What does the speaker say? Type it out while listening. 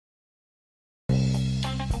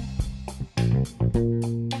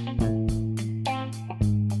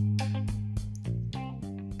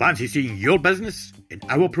Fancy seeing your business in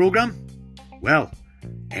our programme? Well,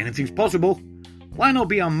 anything's possible. Why not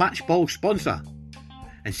be a match ball sponsor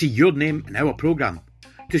and see your name in our programme?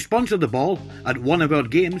 To sponsor the ball at one of our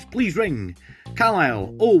games, please ring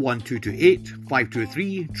Carlisle 01228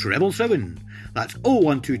 523 777. That's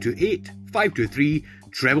 01228 523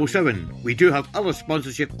 777. We do have other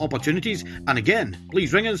sponsorship opportunities, and again,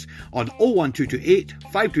 please ring us on 01228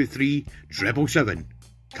 523 777.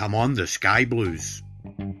 Come on, the Sky Blues.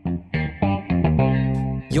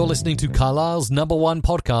 You're listening to Carlisle's #1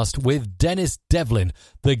 podcast with Dennis Devlin,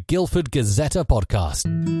 the Gillford Gazzetta podcast.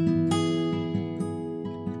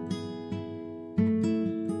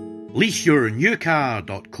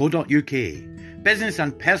 LeaseYourNewCar.co.uk. Business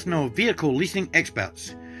and personal vehicle leasing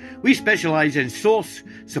experts. We specialise in source,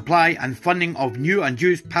 supply and funding of new and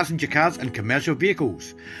used passenger cars and commercial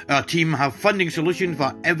vehicles. Our team have funding solutions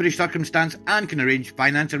for every circumstance and can arrange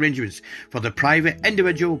finance arrangements for the private,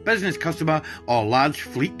 individual, business customer or large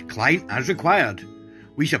fleet client as required.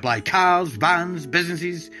 We supply cars, vans,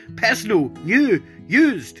 businesses, personal, new,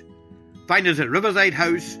 used. Find us at Riverside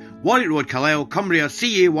House, Warwick Road, Carlisle, Cumbria,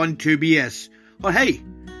 CA12BS. Or hey,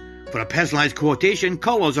 for a personalised quotation,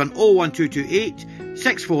 call us on 01228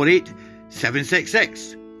 648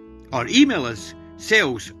 766 or email us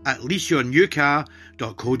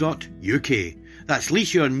sales@leaseyournewcar.co.uk. That's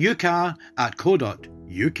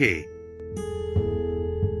leaseyournewcar.co.uk.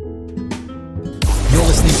 You're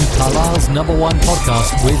listening to Carlisle's #1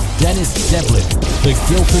 podcast with Dennis Devlin, the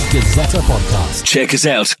Gillford Gazzetta podcast. Check us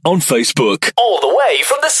out on Facebook. All the way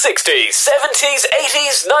from the 60s, 70s,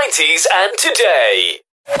 80s, 90s and today.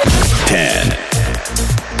 10,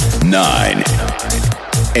 9,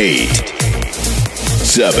 8,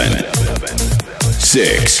 7,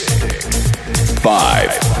 6,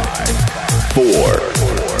 5, 4,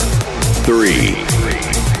 3,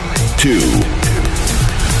 2,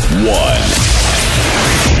 1.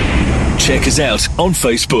 Check us out on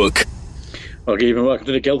Facebook. Well, good evening, welcome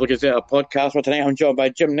to the Gillford Gazzetta podcast. For tonight, I'm joined by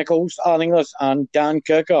Jim Nichols, Alan Inglis, and Dan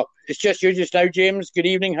Kirkup. It's just you just now, James. Good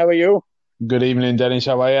evening. How are you? Good evening, Dennis.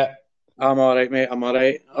 How are you? I'm all right, mate. I'm all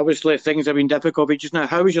right. Obviously, things have been difficult just now.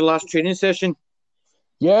 How was your last training session?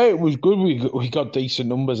 Yeah, it was good. We got decent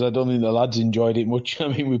numbers. I don't think the lads enjoyed it much. I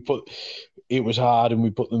mean, it was hard and we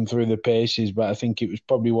put them through the paces, but I think it was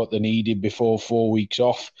probably what they needed before 4 weeks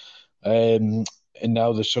off. And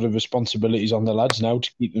now the sort of responsibilities on the lads now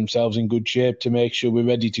to keep themselves in good shape to make sure we're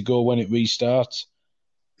ready to go when it restarts.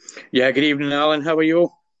 Yeah, good evening, Alan. How are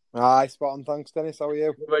you? Aye, spot on. Thanks, Dennis. How are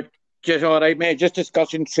you? Just all right, mate. Just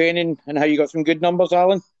discussing training and how you got some good numbers,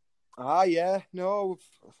 Alan. Yeah. No,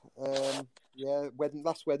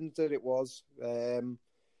 last Wednesday it was, and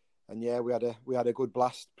yeah, we had a good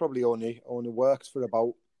blast. Probably only worked for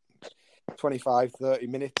about 25-30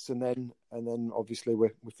 minutes, and then obviously we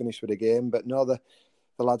finished with a game. But no, the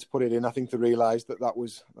lads put it in. I think they realised that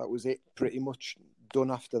was it, pretty much done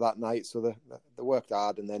after that night. So they worked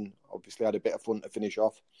hard, and then obviously had a bit of fun to finish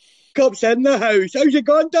off. Cup's in the house. How's it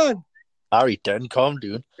going, Dan? Harry, down, calm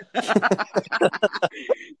down.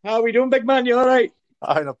 How are we doing, big man? You all right?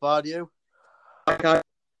 Aye, not bad, you? Aye,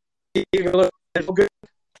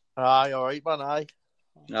 all right, man, aye.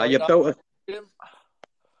 You built it.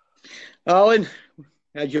 Alan,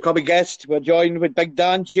 as your coming guest, we're joined with Big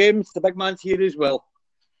Dan. James, the big man's here as well.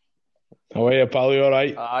 How are you, pal? You all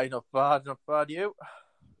right? Aye, not bad, you?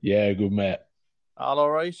 Yeah, good, mate. All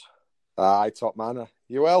right? Aye, top man.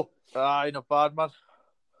 You well? Aye, not bad, man.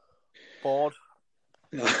 Bored.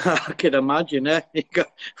 I can imagine, eh? You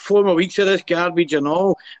got 4 more weeks of this garbage and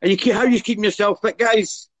all. And how are you keeping yourself fit,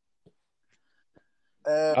 guys?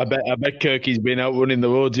 I bet Kirky's been out running the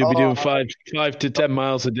roads. He'll be doing 5 to 10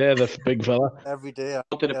 miles a day, the big fella. Every day.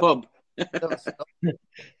 To the pub.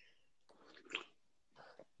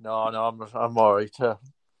 No, I'm all right. I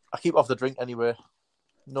keep off the drink anyway.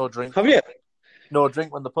 No drink. Have you? No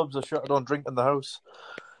drink when the pubs are shut. I don't drink in the house.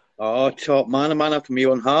 Oh, top man, a man after my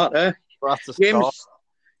own heart, eh? That's a James, start.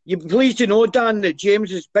 you're pleased to know, Dan, that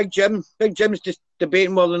James is Big Jim's just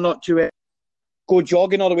debating whether or not to go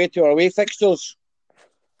jogging all the way to our away fixtures.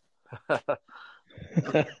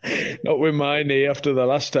 Not with my knee after the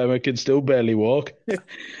last time. I can still barely walk.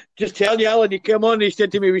 Just tell you, Alan, he came on, he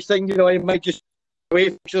said to me, he was thinking, I might just away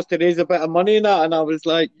fixtures to raise a bit of money and that, and I was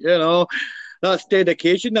like, that's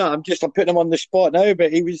dedication. That I'm putting him on the spot now,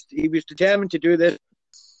 but he was determined to do this.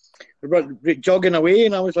 Jogging away,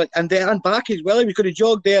 and I was like, and there and back as well. He was going to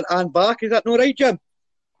jog there and back. Is that not right, Jim?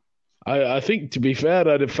 I think, to be fair,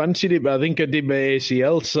 I'd have fancied it, but I think I did my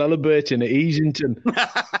ACL celebrating at Easington.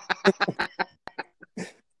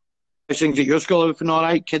 things at your school, everything all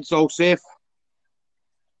right? Kids all safe?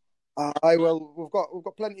 Well, we've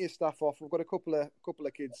got plenty of staff off. We've got a couple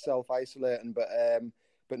of kids self-isolating,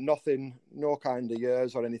 but nothing, no kind of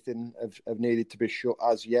years or anything have needed to be shut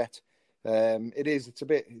as yet. It's a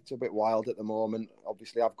bit wild at the moment.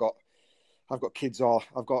 Obviously, I've got kids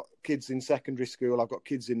in secondary school, I've got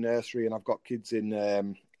kids in nursery, and I've got kids in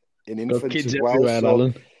infants kids as well.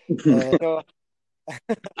 Alan.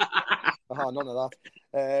 No, none of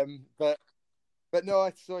that. But no,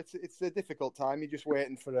 it's a difficult time. You're just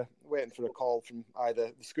waiting for a call from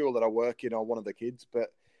either the school that I work in or one of the kids.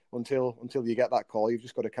 But until you get that call, you've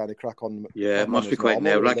just got to kind of crack on. Yeah, it must be quite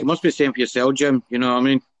nerve-wracking. It must be the same for yourself, Jim. You know what I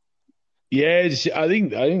mean? Yeah, I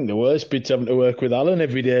think the worst bit's having to work with Alan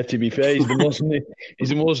every day. To be fair, he's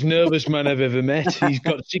the most nervous man I've ever met. He's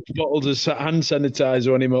got 6 bottles of hand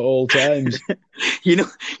sanitizer on him at all times. You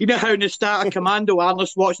know how in the start of Commando, Arnold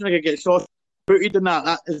Schwarzenegger gets so booted and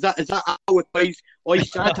that. Is that how it plays? Or he's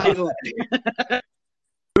sanitizer?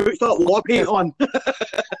 It's got war paint on.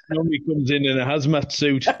 Normally comes in a hazmat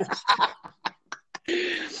suit.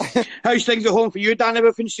 How's things at home for you, Dan?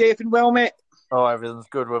 Everything safe and well, mate? Oh, everything's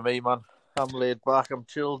good with me, man. I'm laid back. I'm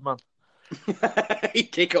chilled, man. You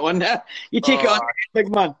take it on there. You take it on, big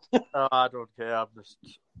man. No, I don't care. I'm just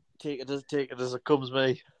take it as it comes,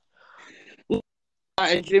 me.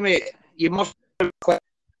 Mate, you must have quite.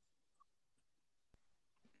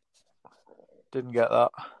 Didn't get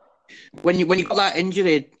that. When you got that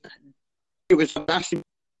injury, it was nasty.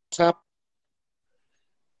 I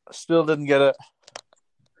still didn't get it.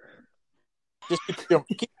 Just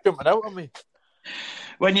keep jumping out on me.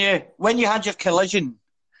 When you had your collision,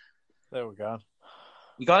 there we go.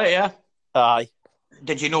 You got it, yeah? Aye.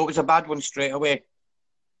 Did you know it was a bad one straight away?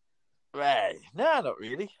 Nah, not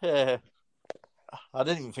really. I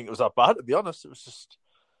didn't even think it was that bad, to be honest. It was just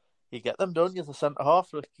you get them done. You're the centre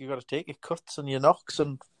half. Like, you got to take your cuts and your knocks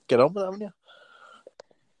and get on with it, haven't you?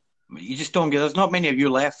 You just don't get. There's not many of you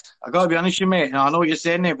left. I got to be honest with you, mate. I know what you're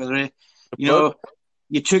saying there, but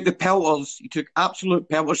you took the pelters. You took absolute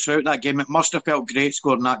pelters throughout that game. It must have felt great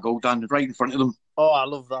scoring that goal, Dan, right in front of them. Oh, I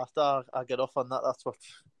love that. I get off on that. That's what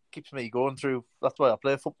keeps me going through. That's why I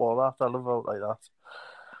play football. I love it like that.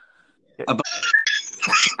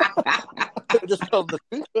 Just telling the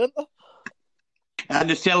truth, weren't they? And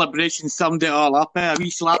the celebration summed it all up. A wee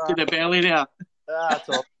slap to the belly there. It's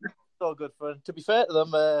all good fun. To be fair to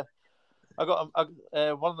them, I got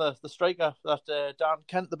one of the striker that Dan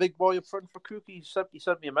Kent, the big boy up front for Kirkup. He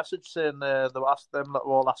sent me a message saying they were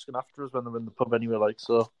all asking after us when they were in the pub anyway. Like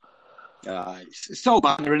so, it's all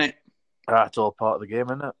banter, isn't it? It's all part of the game,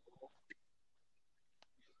 isn't it?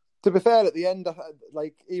 To be fair, at the end,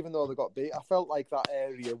 even though they got beat, I felt like that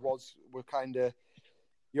area were kind of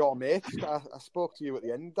your mates. I spoke to you at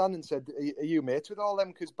the end, Dan, and said, "Are you mates with all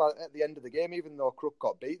them?" Because at the end of the game, even though Kirkup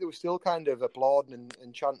got beat, they were still kind of applauding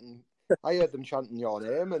and chanting. I heard them chanting your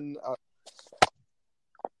name, and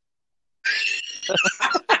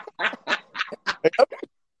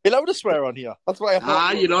you're allowed to swear on here. That's why I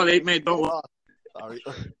thought. You know, mate, don't worry. Sorry.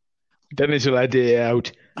 Dennis will edit it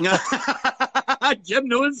out. Jim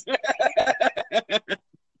knows.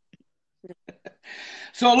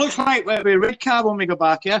 So it looks like we'll be red card when we go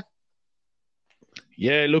back, yeah?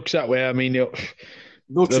 Yeah, it looks that way. I mean,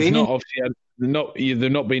 no training.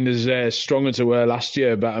 They've not been as strong as they were last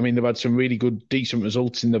year, but I mean, they've had some really good, decent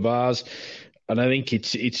results in the Vars. And I think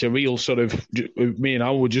it's a real sort of, me and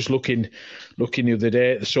I were just looking the other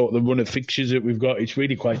day at the sort of the run of fixtures that we've got. It's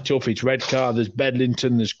really quite tough. It's Redcar, there's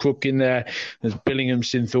Bedlington, there's Crook in there, there's Billingham,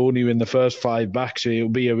 Synthony in the first 5 back. So it'll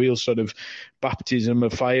be a real sort of baptism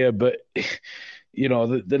of fire. But, you know,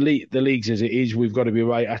 the league's as it is, we've got to be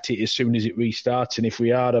right at it as soon as it restarts. And if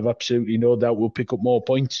we are, I've absolutely no doubt we'll pick up more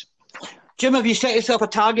points. Jim, have you set yourself a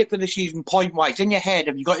target for the season point-wise? In your head,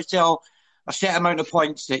 have you got yourself a set amount of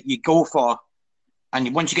points that you go for?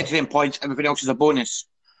 And once you get to them points, everything else is a bonus.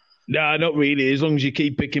 Nah, not really. As long as you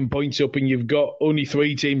keep picking points up and you've got only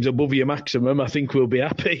 3 teams above your maximum, I think we'll be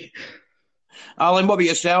happy. Alan, what about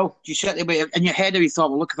yourself? Do you set the in your head, have you thought,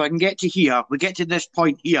 well, look, if I can get to here, we get to this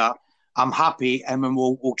point here, I'm happy, and then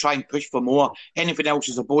we'll try and push for more. Anything else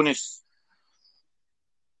is a bonus.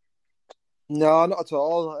 No, not at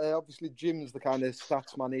all. Obviously, Jim's the kind of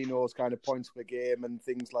stats man. He knows kind of points per game and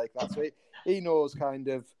things like that. So he knows kind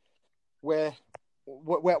of what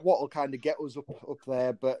will kind of get us up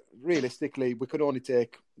there. But realistically, we can only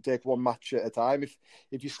take one match at a time. If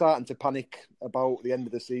you're starting to panic about the end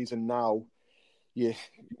of the season now, you're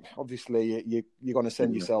going to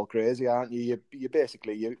send yourself crazy, aren't you? You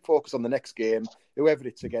basically focus on the next game, whoever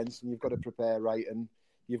it's against, and you've got to prepare right. And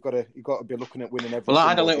you've got to be looking at winning every. Well, I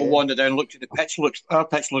had a single little game. wander down, looked at the pitch. Our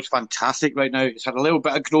pitch looks fantastic right now. It's had a little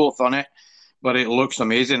bit of growth on it, but it looks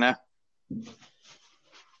amazing.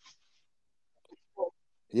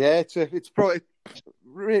 Yeah, it's probably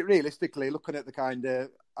realistically looking at the kind of.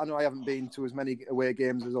 I know I haven't been to as many away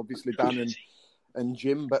games as obviously Dan and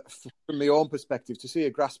Jim, but from my own perspective, to see a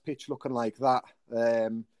grass pitch looking like that,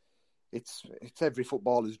 it's every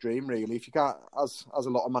footballer's dream, really. If you can't, as a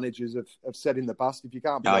lot of managers have said in the past, if you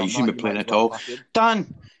can't, you shouldn't be playing at all.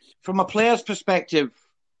 Dan, from a player's perspective,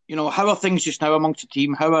 how are things just now amongst the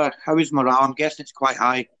team? How is morale? I'm guessing it's quite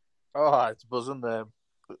high. Oh, it's buzzing.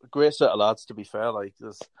 Great set of lads, to be fair.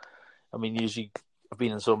 Usually I've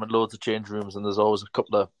been in loads of change rooms, and there's always a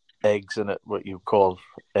couple of eggs in it, what you call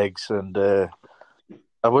eggs, and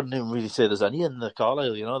I wouldn't even really say there's any in the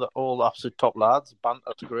Carlisle. They're all absolute top lads.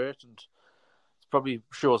 Banter's great, and it probably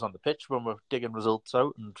shows on the pitch when we're digging results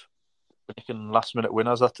out and making last-minute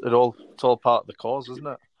winners. It's all part of the cause, isn't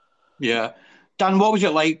it? Yeah. Dan, what was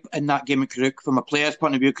it like in that game at Kirkup from a player's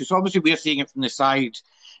point of view? Because obviously we're seeing it from the side.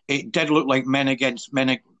 It did look like men against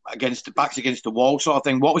the backs against the wall sort of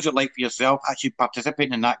thing. What was it like for yourself actually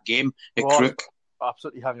participating in that game at Kirkup?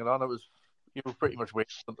 Absolutely hanging on. You were pretty much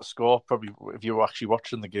waiting for the score, probably if you were actually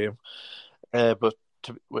watching the game. But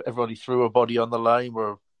everybody threw a body on the line.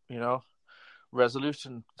 We're resolute,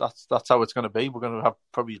 and that's how it's going to be. We're going to have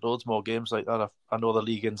probably loads more games like that. I know the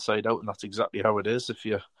league inside out, and that's exactly how it is. If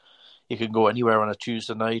you can go anywhere on a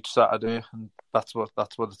Tuesday night, Saturday, and that's what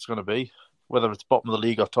it's going to be, whether it's bottom of the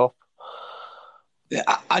league or top.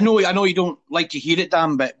 I know you don't like to hear it,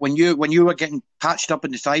 Dan, but when you were getting patched up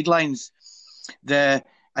in the sidelines,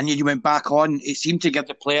 and you went back on, it seemed to give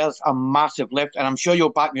the players a massive lift. And I'm sure you'll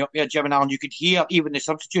back me up there, Jim and Alan. You could hear even the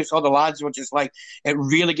substitutes, all the lads were just like, it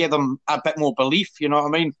really gave them a bit more belief, you know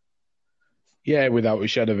what I mean? Yeah, without a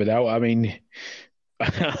shadow of a doubt. I mean,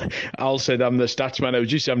 Al said I'm the stats man. I was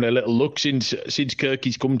just having a little look since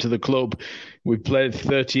Kirky's come to the club. We've played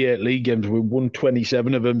 38 league games. We've won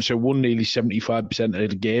 27 of them, so won nearly 75% of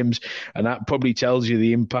the games. And that probably tells you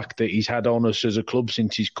the impact that he's had on us as a club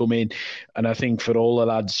since he's come in. And I think for all the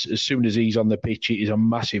lads, as soon as he's on the pitch, it is a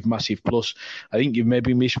massive, massive plus. I think you've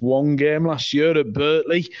maybe missed one game last year at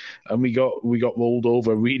Birtley, and we got rolled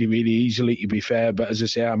over really, really easily, to be fair. But as I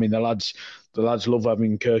say, I mean, the lads love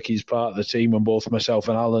having Kirky as part of the team, and both myself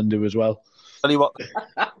and Alan do as well. Tell you what.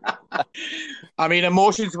 I mean,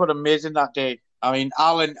 emotions were amazing that day. I mean,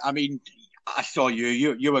 Alan, I saw you.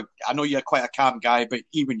 You were. I know you're quite a calm guy, but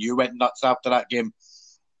even you went nuts after that game.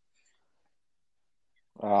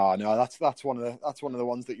 Oh no, that's one of the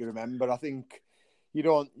ones that you remember. I think you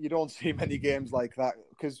don't see many games like that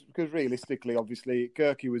because realistically, obviously,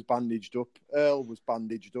 Kirky was bandaged up, Earl was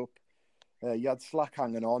bandaged up. You had Slack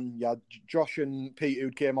hanging on. You had Josh and Pete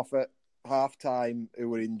who came off at half time who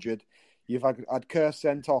were injured. You've had Kerr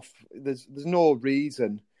sent off. There's no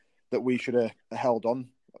reason that we should have held on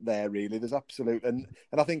there, really. There's absolute and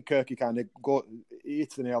I think Kirky kind of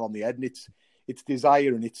hits the nail on the head, and it's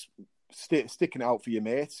desire and it's sticking it out for your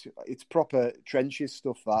mates. It's proper trenches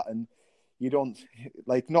stuff that, and you don't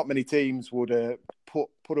not many teams would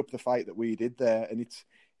put up the fight that we did there, and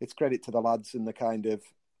it's credit to the lads and the kind of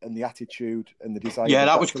and the attitude and the desire. Yeah,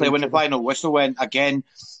 that was clear when the final whistle went. Again,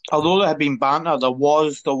 although there had been banter, there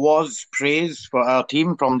was praise for our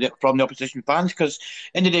team from the opposition fans, because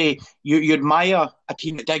in the day you admire a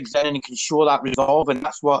team that digs in and can show that resolve, and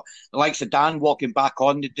that's what the likes of Dan walking back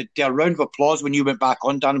on. The round of applause when you went back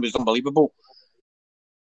on, Dan, was unbelievable.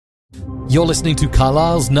 You're listening to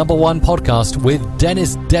Carlisle's #1 podcast with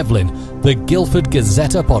Dennis Devlin, the Gillford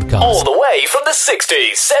Gazzetta podcast. All the way from the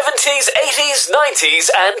 60s, 70s, 80s, 90s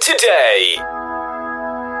and today.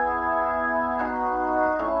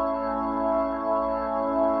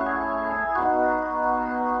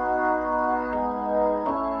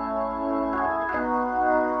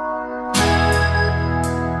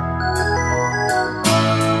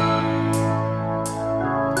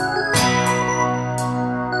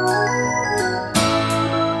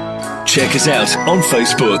 Check us out on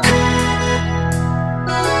Facebook.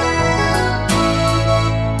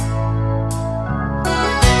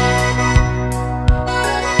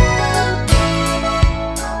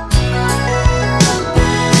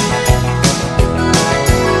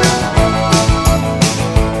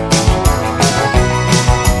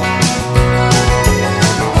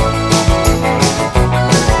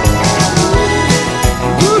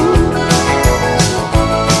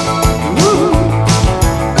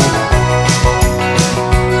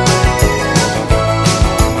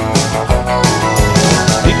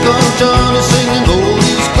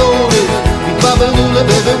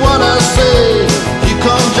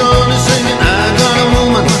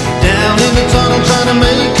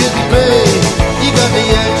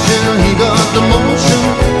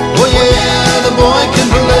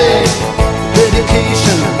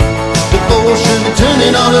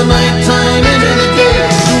 all the night time into the day.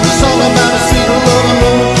 Do the song about a sweet loving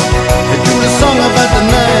woman. Do the song about the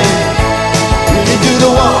night. You do the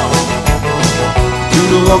walk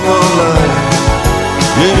of life.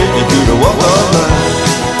 Yeah, you do the walk of life.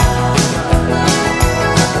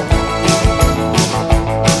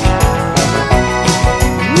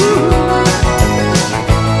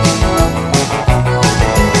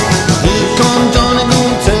 Here come Johnny,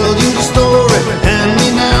 gonna tell you the story. Hand me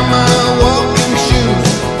down my walking shoes.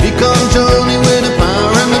 Here come Johnny with the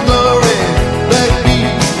power and the glory. Backbeat,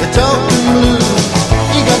 the talking blues.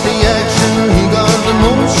 He got the action, he got the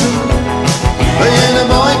motion. And the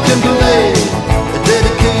boy can play the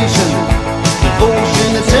dedication, devotion,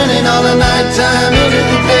 the turning all the night time into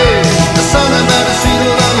the day. The song about a sweet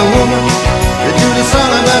loving woman. They do the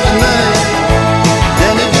song about the night.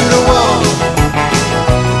 Then they do the walk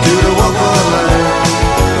of life.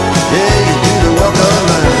 Yeah, you do the walk of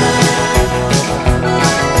life.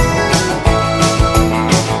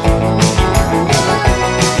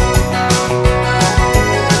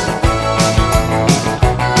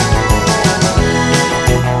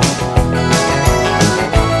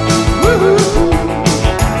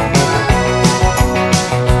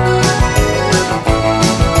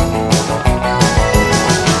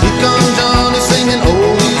 Here comes Johnny singing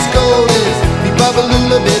oldies goldies. Be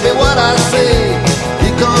Babalula, baby, what I say.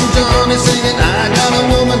 Here comes Johnny singing, I got a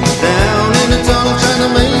woman down in the tunnel trying to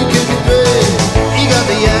make it pay. He got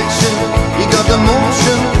the action, he got the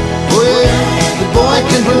motion. Oh yeah, the boy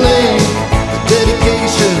can play the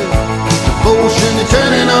dedication, devotion, the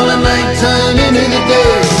turning all the night time into the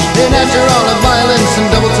day. And after all the violence and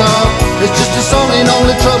double talk, it's just a song in all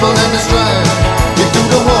the trouble and the strife. You do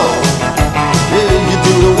the walk, yeah, you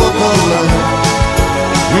do the walk of life.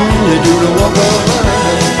 You do the walk of life.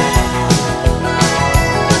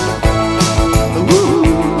 Woo.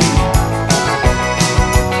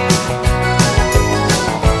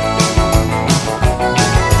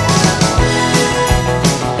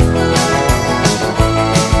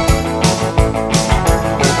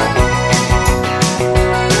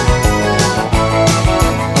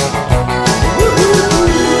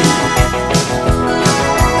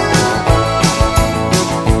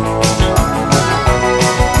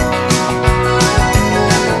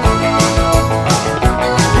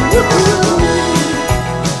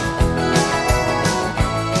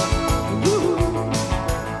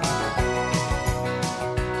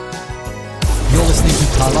 You're listening to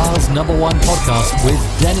Carlisle's #1 podcast with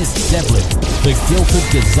Dennis Devlin, the Gillford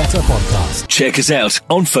Gazzetta podcast. Check us out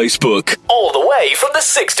on Facebook. All the way from the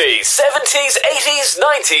 60s, 70s, 80s,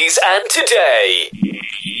 90s, and today.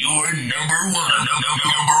 Your number one.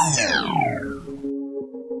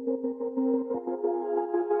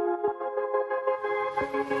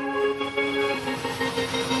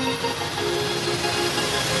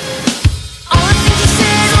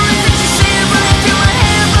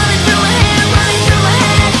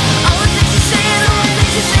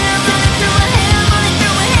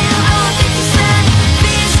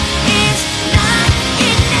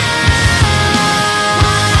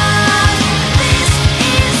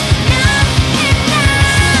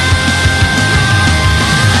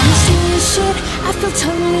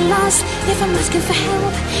 Totally lost. If I'm asking for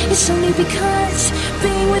help, it's only because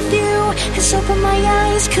being with you has opened my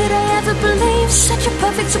eyes. Could I ever believe such a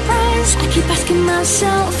perfect surprise? I keep asking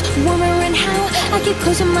myself, wonder and how. I keep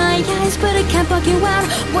closing my eyes, but I can't bug you out.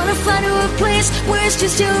 Wanna fly to a place where it's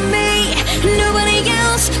just you and me, nobody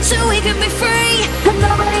else, so we can be free.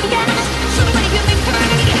 Nobody else, so we can be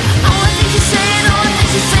free. All the things you say, all the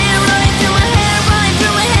things you say, running through my head, running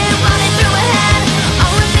through my head, running through my head.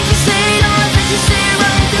 All the things you say, all the things you say,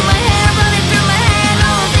 running through my head, running through my head.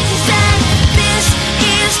 All the things you say, this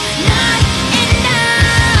is not enough.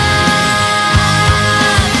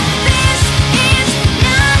 This is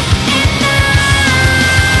not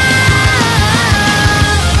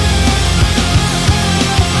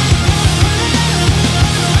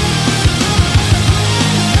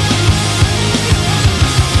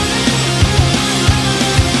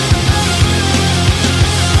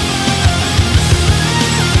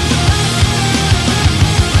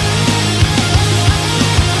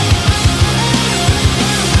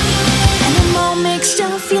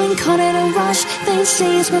caught in a rush. They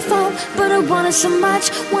say it's my fault, but I want it so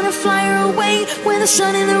much. Wanna fly her away, with the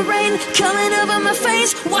sun and the rain coming over my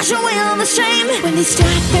face, wash away all the shame. When they stop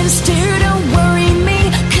and stare, don't worry me,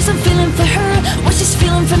 cause I'm feeling for her what she's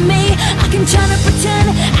feeling for me. I can try to pretend,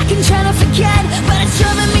 I can try to forget, but it's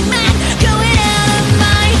driving me mad, going out of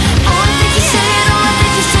my all the things you say, all the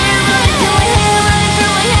things you say, running through my head, running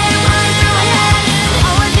through my head, running through my head.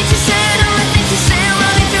 All the things you say, all the things you say,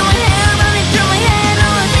 running through my head, running through my head.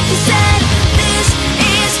 All the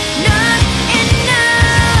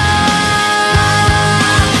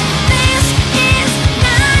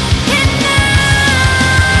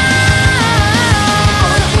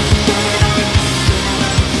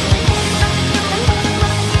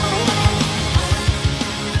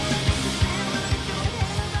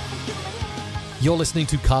You're listening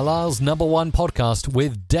to Carlisle's #1 podcast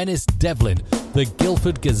with Dennis Devlin, the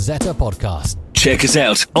Gillford Gazzetta podcast. Check us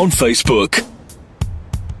out on Facebook.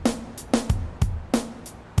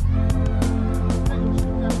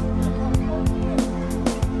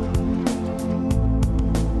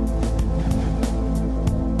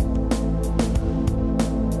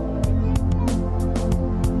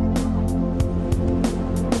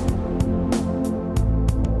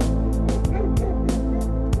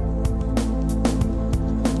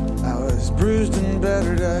 Bruised and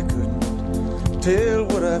battered, I couldn't tell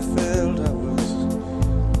what I felt. I was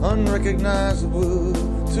unrecognizable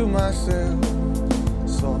to myself.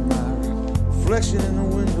 Saw my reflection in the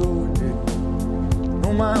window and didn't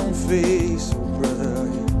know my own face. Oh brother, are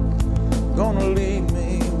you gonna leave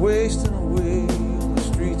me wasting away on the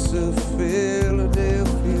streets of Philadelphia?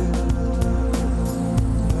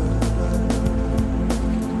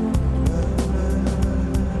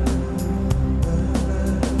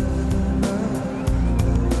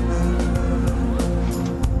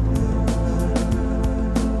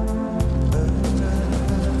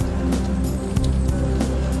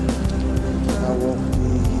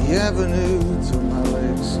 Avenue till my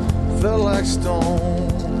legs felt like stone.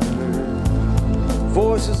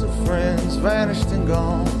 Voices of friends vanished and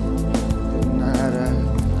gone. At night I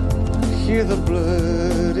hear the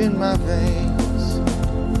blood in my veins,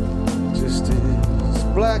 just as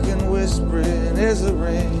black and whispering as the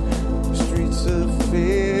rain. The streets of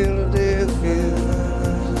Philadelphia.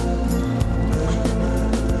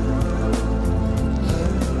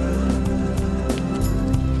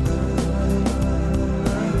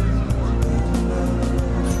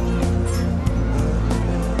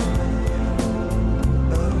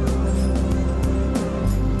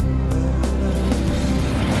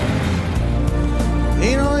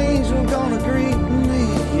 Ain't no angel gonna greet me.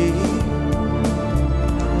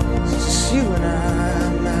 It's just you and I,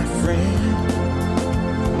 my friend.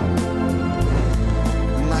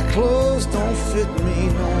 My clothes don't fit me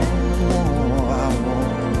no more. I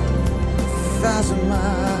walk 1,000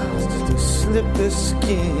 miles just to slip this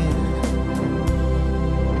skin.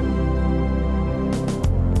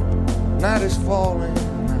 Night is falling,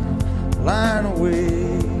 I'm lying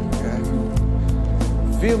awake. I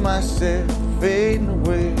can feel myself fading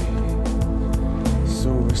away. So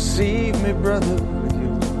receive me, brother, with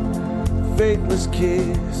your faithless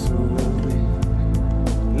kiss. Or will we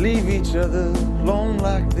leave each other alone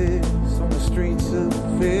like this on the streets of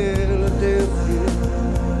Philadelphia?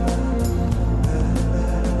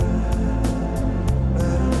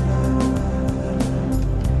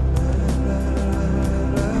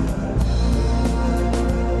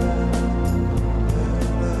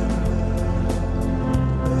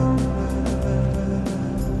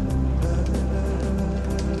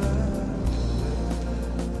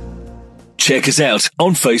 Check us out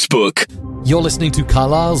on Facebook. You're listening to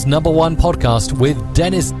Carlisle's #1 podcast with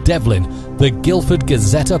Dennis Devlin, the Gillford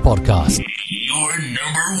Gazzetta podcast. Your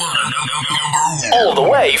number one. All the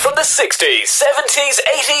way from the 60s, 70s,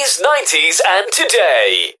 80s, 90s, and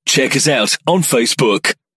today. Check us out on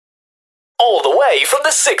Facebook. All the way from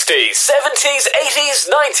the 60s, 70s, 80s,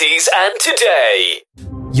 90s, and today.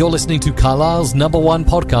 You're listening to Carlisle's #1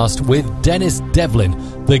 podcast with Dennis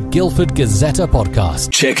Devlin, the Gillford Gazzetta podcast.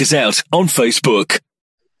 Check us out on Facebook.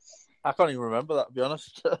 I can't even remember that, to be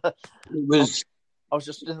honest. It was. I was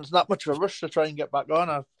just in not much of a rush to try and get back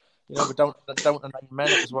on. We're down to 9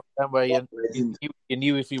 minutes where you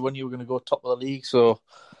knew if you won, you were going to go top of the league. So,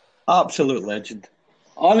 Absolute legend.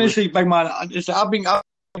 Honestly, big man, I've been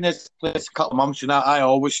in this place a couple of months, and I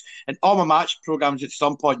always, in all my match programmes, at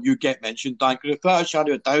some point you get mentioned, Dan, because without a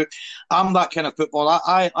shadow of doubt, I'm that kind of football.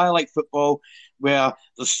 I like football where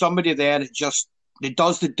there's somebody there that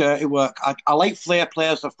does the dirty work. I like flair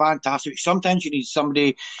players, they're fantastic. Sometimes you need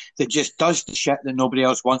somebody that just does the shit that nobody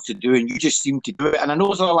else wants to do, and you just seem to do it. And I know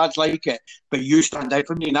there's other lads like it, but you stand out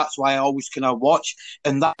for me, and that's why I always kind of watch.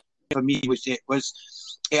 And that, for me, it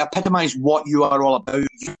epitomised what you are all about.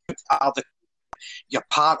 You're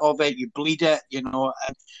part of it, you bleed it, and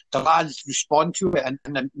the lads respond to it, and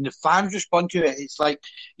the fans respond to it. It's like,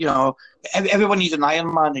 everyone needs an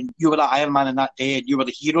Iron Man, and you were the Iron Man in that day, and you were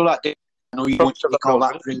the hero that day. I know you don't call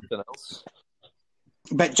that thing.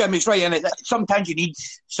 But Jim, it's right, and sometimes you need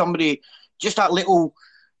somebody, just that little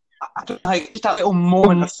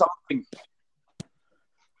moment of something.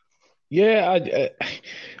 Yeah,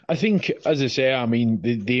 I think, as I say, I mean,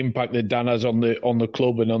 the impact that Dan has on the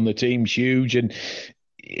club and on the team's huge, and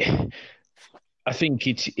I think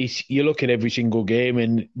it's you look at every single game,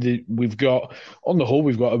 and we've got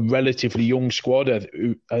a relatively young squad. I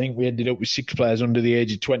think we ended up with 6 players under the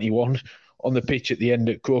age of 21 on the pitch at the end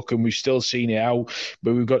at Crook, and we've still seen it out.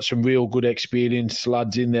 But we've got some real good experienced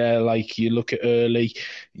lads in there. Like you look at Early,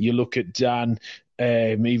 you look at Dan.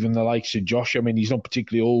 Even the likes of Josh. I mean, he's not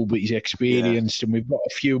particularly old, but he's experienced, and we've got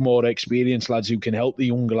a few more experienced lads who can help the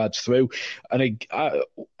younger lads through. And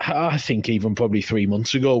I think even probably 3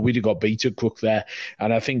 months ago, we'd have got beat at Crook there.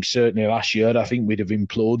 And I think certainly last year, I think we'd have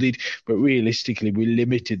imploded. But realistically, we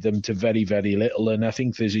limited them to very, very little. And I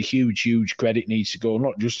think there's a huge, huge credit needs to go,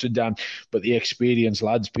 not just to Dan, but the experienced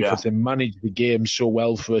lads, because they manage the game so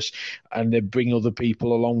well for us, and they bring other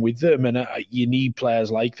people along with them. And you need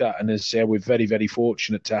players like that. And as I say, we're very, very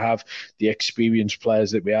fortunate to have the experienced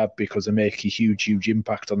players that we have, because they make a huge, huge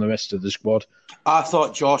impact on the rest of the squad. I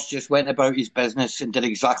thought Josh just went about his business and did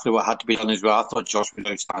exactly what had to be done as well. I thought Josh was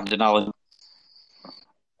outstanding, Alan.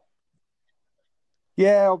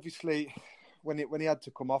 Yeah, obviously, when he had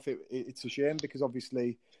to come off, it's a shame, because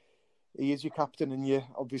obviously he is your captain, and you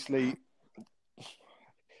obviously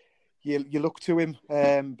you look to him.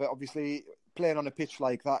 But obviously, playing on a pitch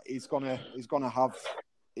like that, he's gonna have.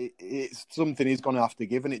 It's something he's going to have to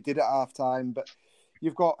give, and it did at half time. But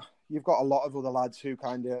you've got a lot of other lads who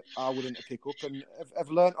kind of are willing to pick up and have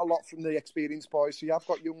learnt a lot from the experienced boys. So you have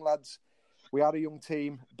got young lads. We are a young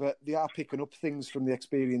team, but they are picking up things from the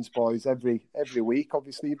experienced boys every week.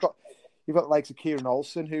 Obviously, you've got the likes of Kieran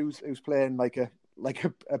Olsen, who's playing like a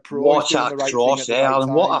pro. What a cross,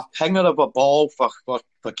 Alan! What a pinger of a ball for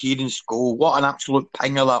Kieran's goal! What an absolute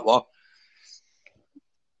pinger that was.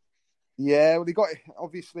 Yeah, well, he's got it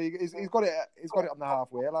on the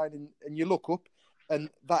halfway line, and you look up,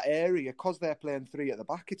 and that area, because they're playing three at the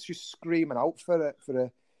back, it's just screaming out for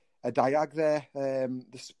a diag there.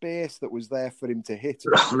 The space that was there for him to hit,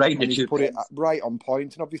 right, and he's put it right on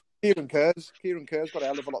point. And obviously, Kieran Kerr's got a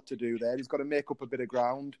hell of a lot to do there. He's got to make up a bit of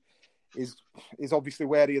ground. He's obviously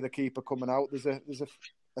wary of the keeper coming out. There's a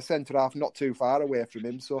centre half not too far away from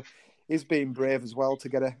him, so he's being brave as well to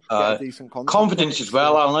get a decent confidence as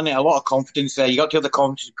well, Alan. A lot of confidence there. You got to have the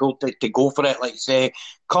confidence to go for it. Like you say,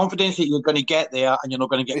 confidence that you're going to get there and you're not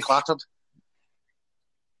going to get clattered.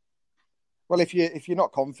 Well, if you're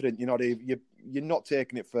not confident, you're not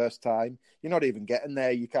taking it first time. You're not even getting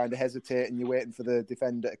there. You kind of hesitate and you're waiting for the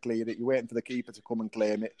defender to clear it. You're waiting for the keeper to come and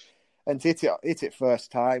claim it. And to hit it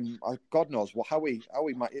first time, God knows how he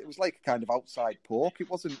might. It was like a kind of outside poke. It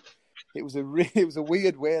wasn't. It was a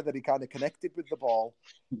weird way that he kind of connected with the ball,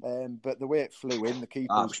 but the way it flew in, the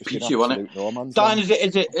keeper was just an absolute no man's Dan, is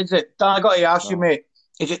it? Dan, I got to ask you, mate.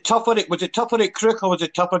 Was it tougher at Crook, or was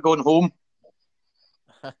it tougher going home?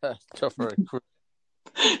 Tougher at Crook.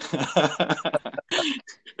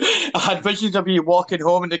 I had visions of you walking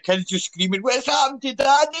home and the kids just screaming, "What's happened to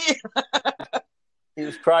Daddy?" He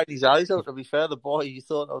was crying his eyes out. To be fair, the boy, he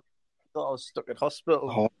thought I was stuck in hospital.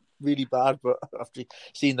 Oh. Really bad, but after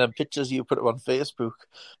seeing them pictures, you put it on Facebook.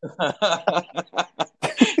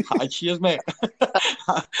 Cheers, mate.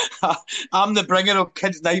 I'm the bringer of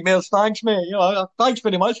kids' nightmares. Thanks, mate. Thanks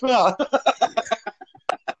very much for that.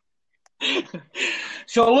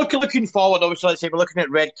 So looking forward, obviously, let's say we're looking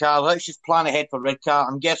at Redcar. Let's just plan ahead for Redcar.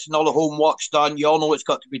 I'm guessing all the homework's done. You all know what's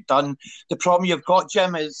got to be done. The problem you've got,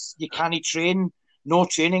 Jim, is you can't train. No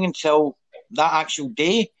training until that actual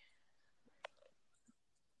day.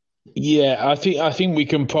 Yeah, I think we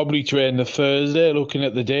can probably train the Thursday, looking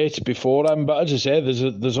at the dates beforehand. But as I say,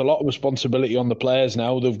 there's a lot of responsibility on the players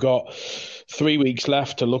now. They've got 3 weeks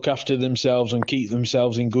left to look after themselves and keep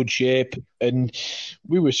themselves in good shape. And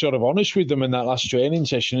we were sort of honest with them in that last training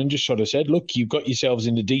session and just sort of said, look, you've got yourselves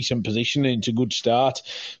in a decent position and it's a good start.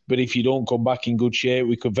 But if you don't come back in good shape,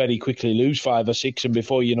 we could very quickly lose 5 or 6, and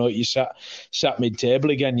before you know it, you sat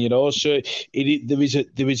mid-table again. So there is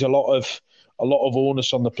a lot of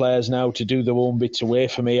onus on the players now to do their own bits away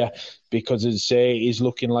from here, because, as I say, it is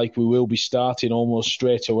looking like we will be starting almost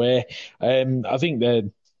straight away. I think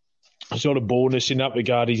the sort of bonus in that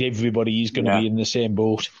regard is everybody is going to be in the same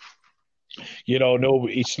boat. No,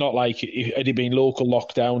 it's not like had it been local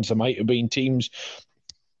lockdowns, there might have been teams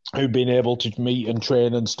who've been able to meet and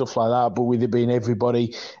train and stuff like that, but with it being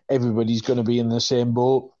everybody's going to be in the same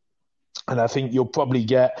boat. And I think you'll probably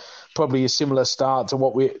get a similar start to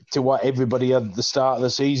what everybody had at the start of the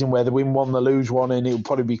season, where they win one, they lose one, and it'll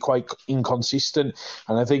probably be quite inconsistent.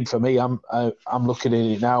 And I think for me, I'm looking at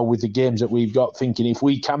it now with the games that we've got, thinking if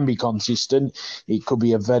we can be consistent, it could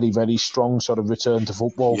be a very, very strong sort of return to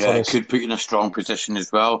football for us. Yeah, it could put you in a strong position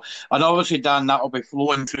as well. And obviously, Dan, that will be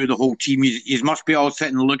flowing through the whole team. You must be all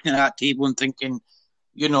sitting looking at that table and thinking,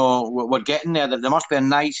 we're getting there. There must be a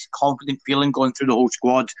nice, confident feeling going through the whole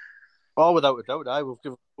squad. Oh, without a doubt,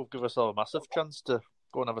 we've given ourselves a massive chance to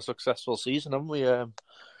go and have a successful season, haven't we?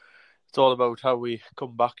 It's all about how we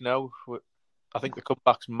come back now. I think the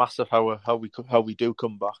comeback's massive. How we do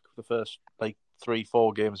come back the first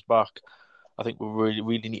 3-4 games back. I think we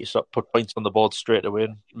really need to start put points on the board straight away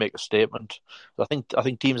and make a statement. I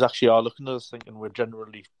think teams actually are looking at us thinking we're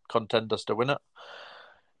generally contenders to win it,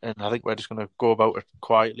 and I think we're just going to go about it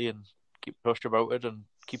quietly and keep pushing about it and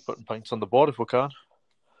keep putting points on the board if we can.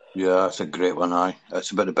 Yeah, that's a great one, aye.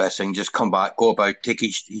 That's about the best thing. Just come back, go about, take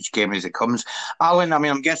each game as it comes. Alan, I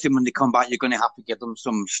mean, I'm guessing when they come back, you're going to have to give them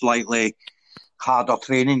some slightly harder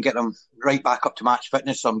training, get them right back up to match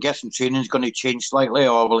fitness. So I'm guessing training's going to change slightly,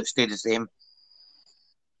 or will it stay the same?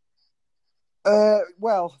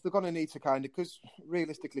 Well, they're going to need to because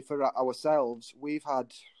realistically for ourselves, we've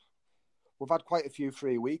had quite a few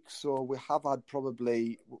free weeks. So we have had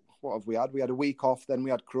probably, what have we had? We had a week off, then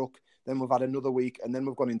we had Kirkup, then we've had another week, and then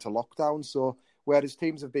we've gone into lockdown. So whereas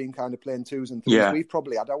teams have been playing 2s and 3s, we've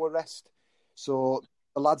probably had our rest. So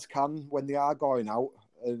the lads can, when they are going out,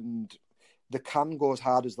 and they can go as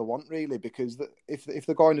hard as they want, really, because if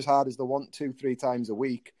they're going as hard as they want 2-3 times a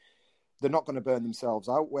week, they're not going to burn themselves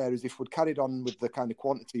out. Whereas if we'd carried on with the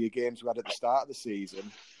quantity of games we had at the start of the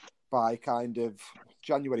season, by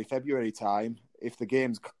January, February time, if the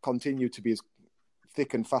games continue to be as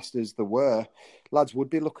thick and fast as they were, lads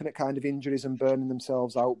would be looking at injuries and burning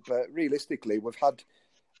themselves out. But realistically, we've had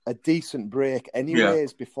a decent break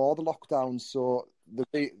anyways before the lockdown. So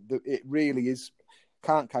it really is,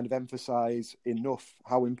 can't emphasise enough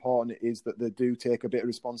how important it is that they do take a bit of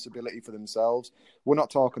responsibility for themselves. We're not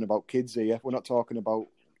talking about kids here. We're not talking about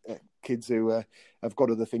kids who have got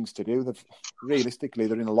other things to do. Realistically,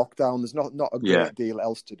 they're in a lockdown. There's not a great deal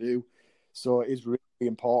else to do. So it is really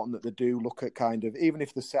important that they do look at even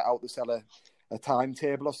if they set out to sell a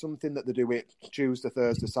timetable or something, that they do it Tuesday,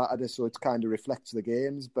 Thursday, Saturday, so it reflects the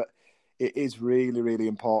games. But it is really, really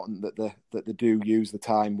important that they do use the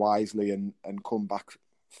time wisely and come back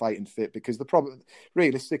fighting fit, because the problem,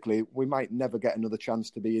 realistically, we might never get another chance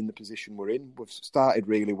to be in the position we're in. We've started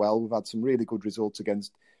really well. We've had some really good results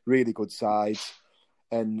against really good sides,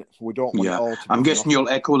 and we don't want it all to be. I'm guessing you'll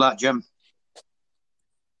echo that, Jim.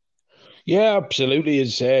 Yeah, absolutely.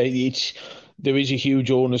 There is a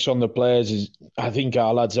huge onus on the players. I think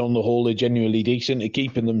our lads on the whole are genuinely decent at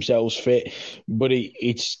keeping themselves fit, but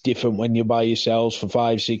it's different when you're by yourselves for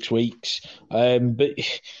 5-6 weeks. But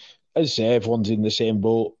as I say, everyone's in the same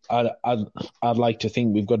boat. I'd like to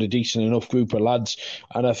think we've got a decent enough group of lads,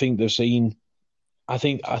 and I think they've seen. I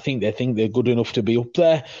think they think they're good enough to be up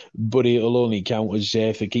there, but it'll only count as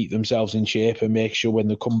if they keep themselves in shape and make sure when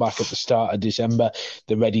they come back at the start of December,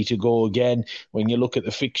 they're ready to go again. When you look at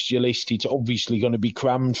the fixture list, it's obviously going to be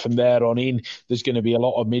crammed from there on in. There's going to be a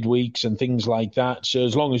lot of midweeks and things like that. So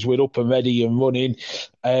as long as we're up and ready and running,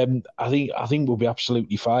 I think we'll be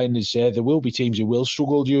absolutely fine. As there will be teams who will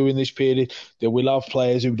struggle during this period. There will have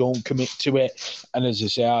players who don't commit to it. And as I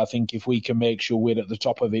say, I think if we can make sure we're at the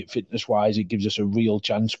top of it fitness-wise, it gives us a real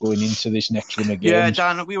chance going into this next run of games. Yeah,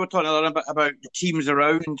 Dan, we were talking a little bit about the teams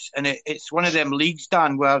around, and it's one of them leagues,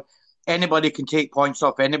 Dan, where anybody can take points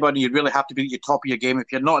off anybody. You really have to be at the top of your game.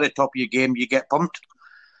 If you're not at the top of your game, you get pumped.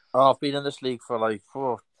 I've been in this league for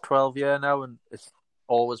 12 years now, and it's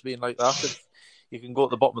always been like that. You can go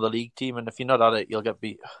to the bottom of the league team, and if you're not at it, you'll get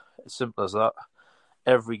beat. It's simple as that.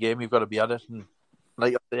 Every game, you've got to be at it, and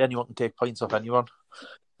anyone can take points off anyone.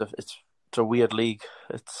 It's a weird league.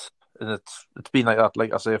 It's been like that,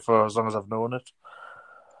 like I say, for as long as I've known it.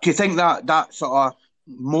 Do you think that sort of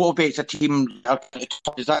motivates a team?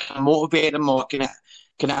 Does that motivate them, or can it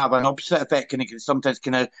have an opposite effect? Can it sometimes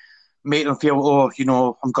make them feel,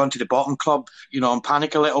 I'm going to the bottom club, and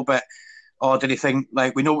panic a little bit? Or do they think,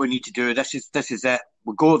 we know what we need to do, this is it,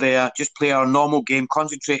 we'll go there, just play our normal game,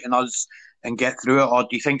 concentrate on us and get through it? Or do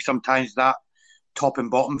you think sometimes that top and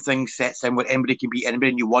bottom thing sets in where anybody can beat anybody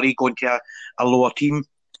and you worry going to a lower team?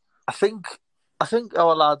 I think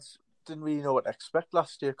our lads didn't really know what to expect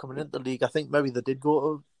last year coming into the league. I think maybe they did go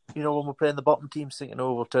to, when we're playing the bottom teams, thinking,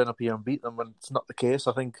 we'll turn up here and beat them, when it's not the case.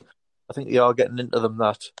 I think they are getting into them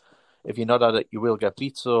that if you're not at it, you will get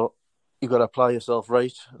beat. So you've got to apply yourself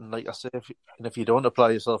right, and like I say, if you don't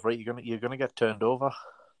apply yourself right, you're gonna get turned over.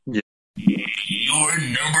 Yeah. You're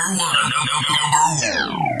number one.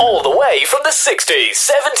 All the way from the 60s,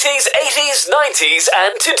 70s, 80s, 90s,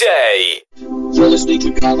 and today. You're listening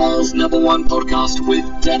to Carlisle's number one podcast with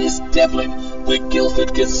Dennis Devlin, the Gillford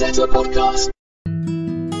Gazzetta podcast.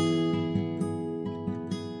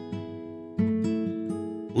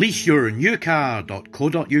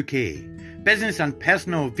 LeaseYourNewCar.co.uk. Business and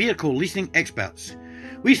personal vehicle leasing experts.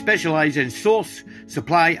 We specialise in source,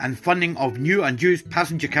 supply and funding of new and used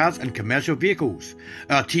passenger cars and commercial vehicles.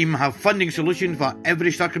 Our team have funding solutions for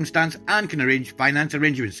every circumstance and can arrange finance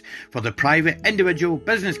arrangements for the private, individual,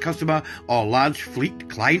 business customer or large fleet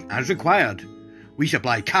client as required. We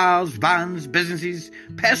supply cars, vans, businesses,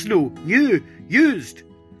 personal, new, used.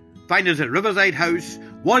 Find us at Riverside House,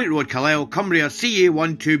 Warwick Road, Carlisle, Cumbria,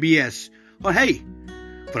 CA12BS. Or hey,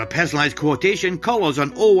 for a personalised quotation, call us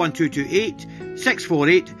on 01228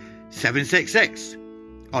 648 766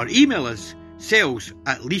 or email us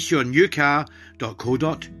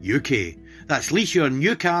sales@leaseyournewcar.co.uk. That's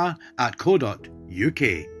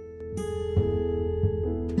leaseyournewcar.co.uk.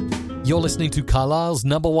 You're listening to Carlisle's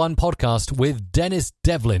 #1 podcast with Dennis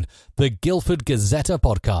Devlin, the Gillford Gazzetta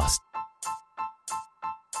podcast.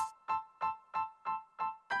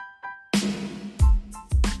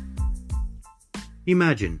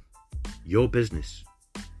 Imagine your business,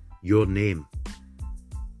 your name,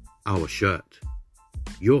 our shirt,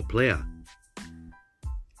 your player,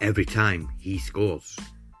 every time he scores.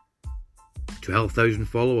 12,000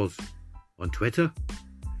 followers on Twitter.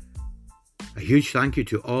 A huge thank you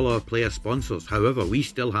to all our player sponsors. However, we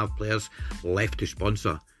still have players left to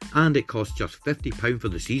sponsor, and it costs just £50 for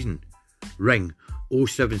the season. Ring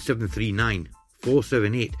 07739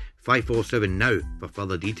 478 547 now for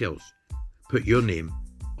further details. Put your name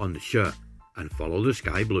on the shirt and follow the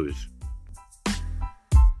Sky Blues.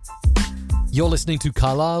 You're listening to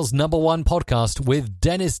Carlisle's #1 podcast with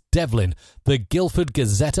Dennis Devlin, the Gillford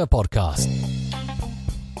Gazzetta podcast.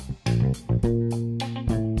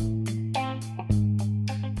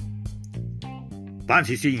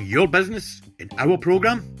 Fancy seeing your business in our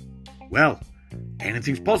programme? Well,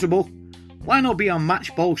 anything's possible. Why not be a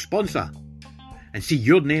match ball sponsor and see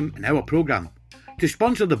your name in our programme? To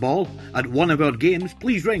sponsor the ball at one of our games,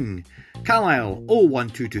 please ring Carlisle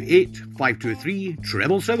 01228 523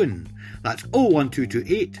 777. That's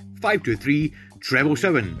 01228 523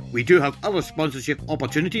 777. We do have other sponsorship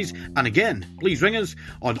opportunities, and again, please ring us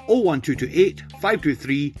on 01228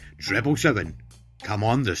 523 777. Come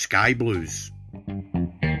on, the Sky Blues.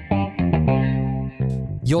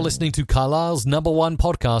 You're listening to Carlisle's #1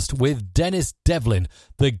 podcast with Dennis Devlin,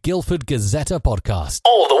 the Gillford Gazzetta podcast.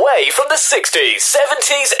 All the way from the 60s,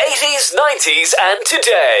 70s, 80s, 90s, and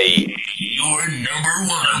today. Your number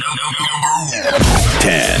one.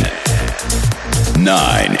 10,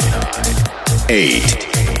 9, 8,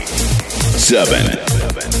 7,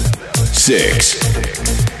 6,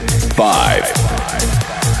 5,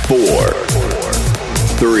 4,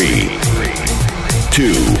 3,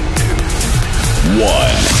 2, 1.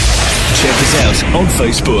 Check us out on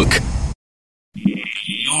Facebook.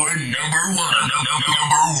 Your number one.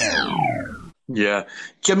 Yeah.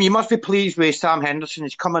 Jim, you must be pleased with Sam Henderson.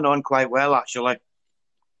 He's coming on quite well, actually.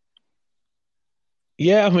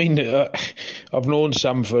 Yeah, I mean, I've known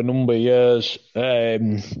Sam for a number of years.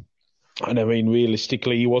 And I mean,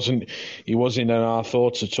 realistically, he wasn't in our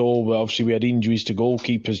thoughts at all. But obviously, we had injuries to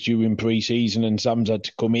goalkeepers during pre-season, and Sam's had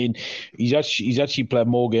to come in. He's actually played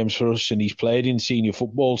more games for us than he's played in senior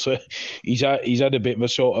football. So he's had a bit of a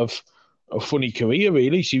sort of a funny career,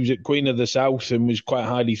 really. He was at Queen of the South and was quite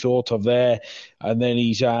highly thought of there. And then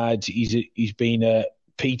he's been a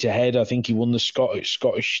Peterhead. I think he won the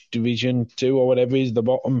Scottish Division 2 or whatever it is, the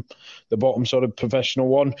bottom sort of professional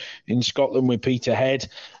one in Scotland with Peterhead,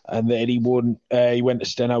 and then he went to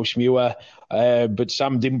Stenhousemuir. But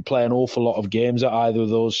Sam didn't play an awful lot of games at either of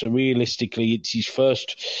those. So realistically, it's his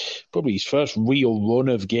first real run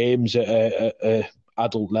of games at a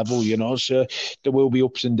adult level, you know. So there will be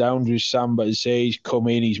ups and downs with Sam, but as I say, he's come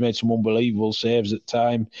in, he's made some unbelievable saves at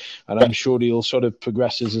time, and I'm sure he'll sort of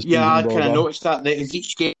progress as the season goes on. Yeah, I kind of noticed that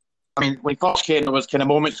each game. I mean, when he first came, there was kind of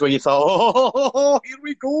moments where you thought, oh, here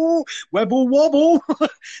we go, wibble wobble.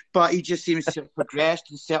 But he just seems to have progressed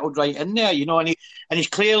and settled right in there, you know. And he's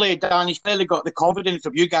clearly got the confidence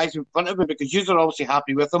of you guys in front of him, because you are obviously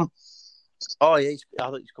happy with him. Oh, yeah, I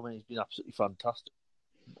think he's come in. He's been absolutely fantastic.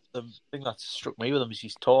 The thing that struck me with him is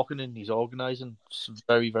he's talking and he's organising. It's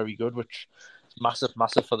very, very good, which is massive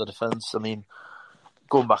for the defence. I mean,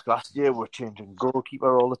 going back last year, we're changing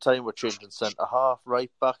goalkeeper all the time. We're changing centre half,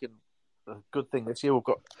 right back, and the good thing this year we've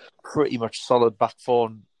got pretty much solid back four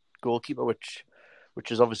and goalkeeper, which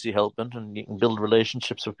is obviously helping, and you can build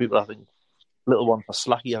relationships with people. I think little one for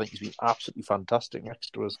Slacky, I think he's been absolutely fantastic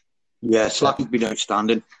next to us. Yeah, Slacky's been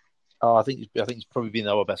outstanding. Oh, I think he's probably been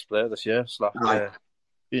our best player this year. Slacky,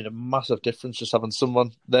 been a massive difference just having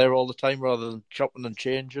someone there all the time rather than chopping and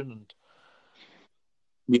changing. And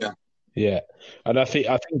yeah, and I think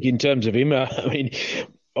in terms of him, I mean,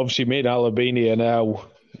 obviously me and Al have been here now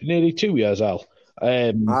nearly 2 years, Al.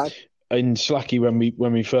 in Slacky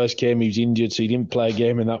when we first came, he was injured, so he didn't play a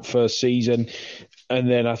game in that first season. And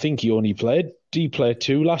then I think he only played. Did he play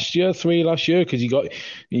 3 last year? Because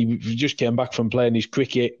he just came back from playing his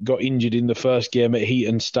cricket, got injured in the first game at Heat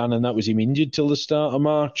and Stan, and that was him injured till the start of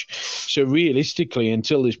March. So realistically,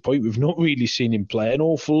 until this point, we've not really seen him play an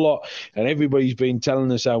awful lot. And everybody's been telling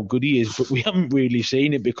us how good he is, but we haven't really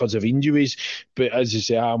seen it because of injuries. But as I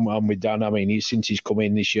say, I'm with Dan. I mean, since he's come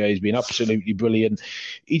in this year, he's been absolutely brilliant.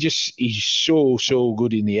 He's so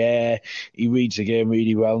good in the air. He reads the game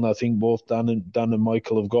really well, and I think both Dan and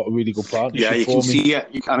Michael have got a really good partnership. Yeah, you can see it.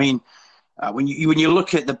 I mean, when you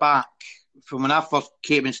look at the back, from when I first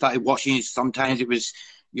came and started watching it, sometimes it was,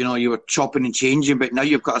 you were chopping and changing, but now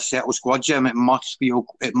you've got a settled squad, Jim. It must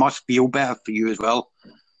feel better for you as well.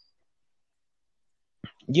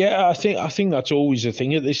 Yeah, I think that's always a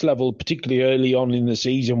thing at this level, particularly early on in the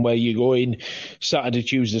season, where you go in Saturday,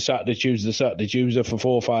 Tuesday for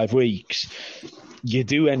 4 or 5 weeks. You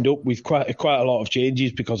do end up with quite a lot of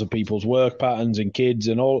changes because of people's work patterns and kids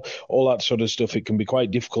and all that sort of stuff. It can be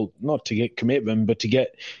quite difficult not to get commitment, but to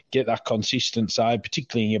get that consistent side,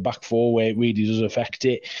 particularly in your back four, where it really does affect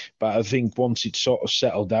it. But I think once it's sort of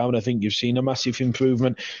settled down, I think you've seen a massive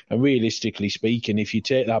improvement. And realistically speaking, if you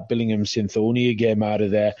take that Billingham-Synthonia game out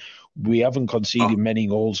of there, we haven't conceded many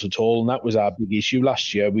goals at all, and that was our big issue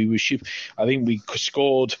last year. I think we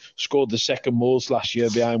scored the second most last year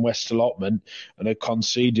behind West Allotment, and had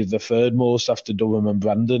conceded the third most after Durham and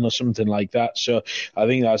Brandon or something like that. So I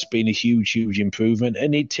think that's been a huge improvement,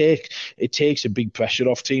 and it takes a big pressure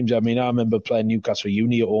off teams. I mean, I remember playing Newcastle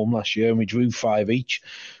Uni at home last year, and we drew 5 each.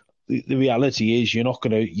 The reality is you're not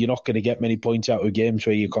gonna get many points out of games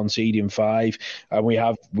where you're conceding 5, and we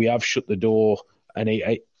have shut the door. And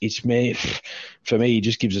it's made, for me, it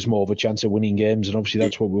just gives us more of a chance of winning games, and obviously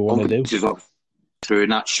that's what we want to do. Through,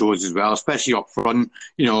 and that shows as well, especially up front.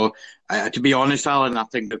 To be honest, Alan, I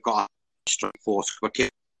think they've got a strong force. We're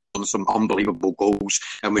getting on some unbelievable goals,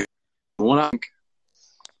 and we won.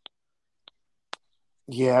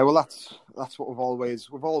 Yeah, well, that's what we've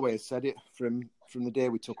always said it from the day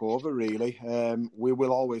we took over. Really, we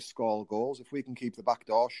will always score goals if we can keep the back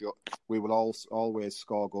door shut. We will always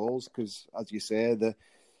score goals because, as you say,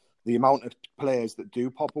 the amount of players that do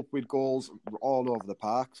pop up with goals all over the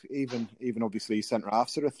park, even obviously centre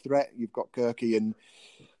halves are a threat. You've got Kirky and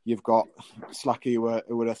you've got Slacky who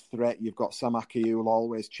are a threat. You've got Samaki who will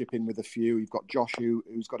always chip in with a few. You've got Josh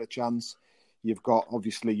who's got a chance. You've got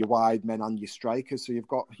obviously your wide men and your strikers. So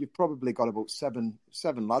you've probably got about seven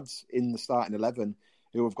lads in the starting 11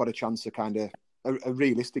 who have got a chance of a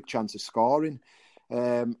realistic chance of scoring.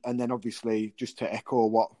 And then obviously just to echo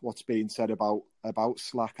what's being said about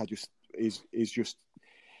Slack, is just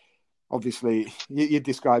obviously you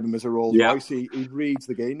describe him as a Rolls Royce. He reads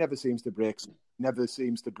the game. He never seems to break.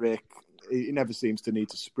 He never seems to need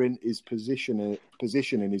to sprint. His positioning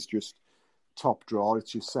is just top drawer.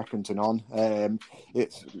 It's just second to none.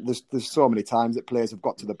 There's so many times that players have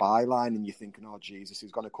got to the byline and you're thinking, oh Jesus,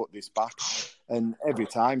 he's going to cut this back. And every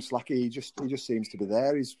time Slacky, he just seems to be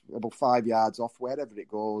there. He's about 5 yards off wherever it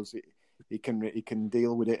goes. He can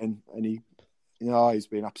deal with it, and he's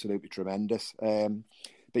been absolutely tremendous.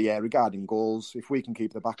 But yeah, regarding goals, if we can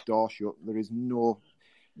keep the back door shut, there is no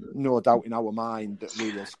doubt in our mind that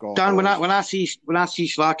we will score. Dan, goals. when I see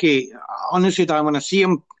Slacky, honestly, Dan, when I see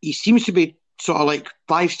him, he seems to be sort of like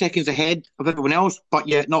 5 seconds ahead of everyone else, but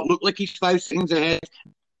yet not look like he's 5 seconds ahead.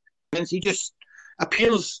 He just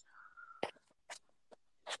appears.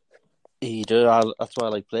 He does. That's why I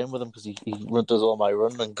like playing with him, because he does all my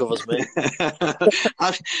run and covers me.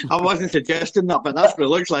 I wasn't suggesting that, but that's what it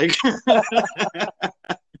looks like.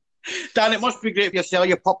 Dan, it must be great for yourself.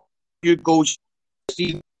 You pop a few goals.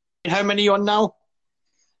 How many are you on now?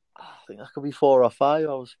 I think that could be 4 or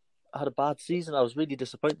 5. I had a bad season. I was really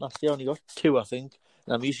disappointed last year. I only got 2, I think.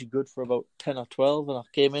 And I'm usually good for about 10 or 12. And I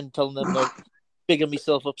came in telling them, bigging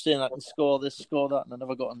myself up, saying I can score this, score that. And I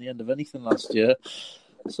never got on the end of anything last year.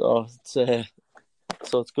 So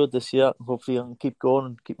it's good this year. Hopefully I can keep going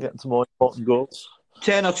and keep getting some more important goals.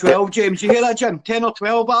 10 or 12, James. You hear that, Jim? 10 or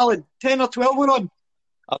 12, Alan. 10 or 12 we're on.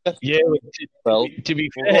 Yeah, to be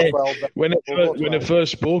fair, when I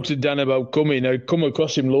first spoke to Dan about coming, I'd come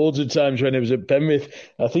across him loads of times when he was at Penrith.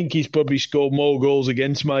 I think he's probably scored more goals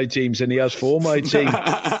against my teams than he has for my team.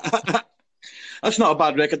 That's not a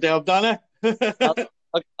bad record there, Dan.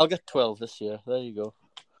 I'll get 12 this year. There you go.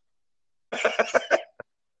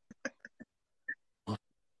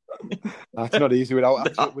 That's not easy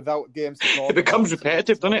without games to talk. It becomes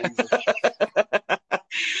repetitive, doesn't it?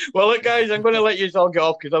 Well, look, guys, I'm going to let you all get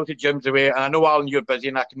off because obviously Jim's away, and I know, Alan, you're busy,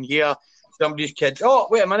 and I can hear somebody's kids. Oh,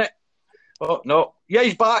 wait a minute. Oh, no. Yeah,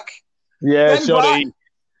 he's back. Yeah, sorry.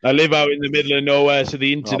 I live out in the middle of nowhere, so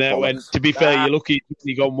the internet went. To be fair, you're lucky it's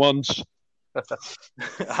only gone once.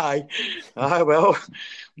 Aye, well,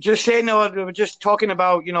 just saying, we were just talking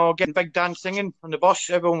about, getting Big Dan singing on the bus.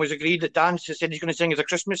 Everyone was agreed that Dan said he's going to sing as a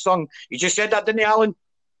Christmas song. You just said that, didn't you, Alan?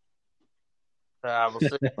 We'll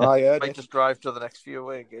see. I might just drive to the next few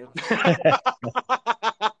away games.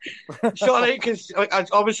 So, because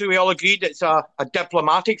obviously we all agreed it's a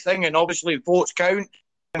diplomatic thing, and obviously votes count.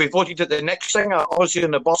 We voted that the next singer, obviously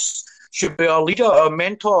on the bus, should be our leader, our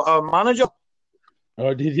mentor, our manager.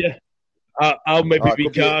 Oh, did you? I'll maybe be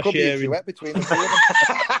car sharing. Between the two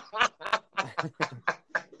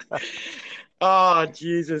of them. Oh,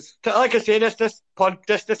 Jesus. Like I say,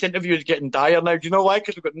 this interview is getting dire now. Do you know why?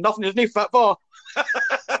 Because we've got nothing. There's no football.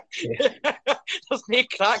 There's no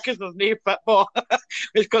crack because there's no football.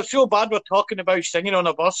 It's got so bad we're talking about singing on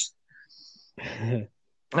a bus.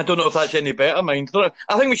 I don't know if that's any better, mind.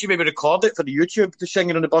 I think we should maybe record it for the YouTube, the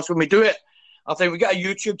singing on the bus. When we do it, I think we get a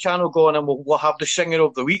YouTube channel going and we'll have the singer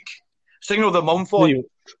of the week. Singer of the month on.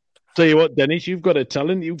 Tell you what, Dennis, you've got a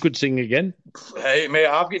talent. You could sing again. Hey, mate,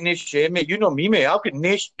 I've got no shame, mate. You know me, mate. I've got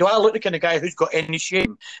no shame. Do I look the kind of guy who's got any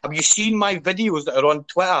shame? Have you seen my videos that are on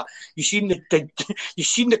Twitter? You seen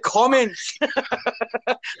the comments?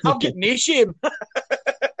 I've got no shame.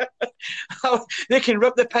 They can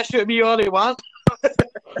rip the piss out of me all they want.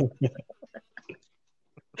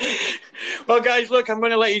 Well, guys, look, I'm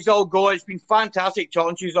going to let you all go. It's been fantastic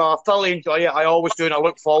talking to you. I thoroughly enjoy it. I always do, and I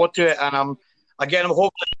look forward to it. And I'm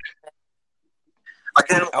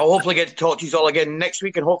I'll hopefully get to talk to you all again next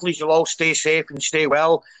week, and hopefully you'll all stay safe and stay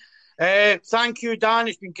well. Thank you, Dan.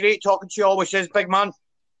 It's been great talking to you. Always says, big man.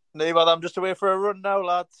 No, but I'm just away for a run now,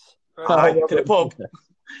 lads. To the pub.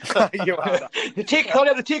 They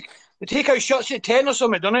take out shots at 10 or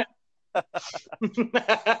something, don't it?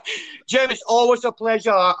 Jim, it's always a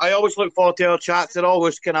pleasure. I always look forward to our chats. They're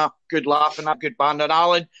always kind of good laugh and a good band. And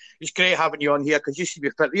Alan, it's great having you on here because you seem to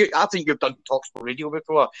be fit. I think you've done Talksport Radio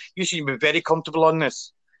before. You seem to be very comfortable on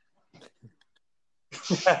this.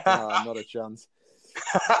 Not a chance.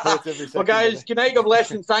 Well, guys, good night, God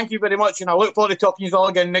bless, and thank you very much. And I look forward to talking to you all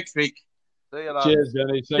again next week. See you, lads. Cheers,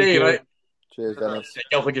 Dennis. Thank you. Mate. Cheers, Dennis.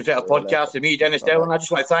 Gillford Gazzetta podcast with me, Dennis Devlin. I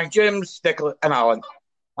just want to thank James, Nichols, and Alan.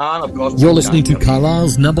 And of course, you're listening to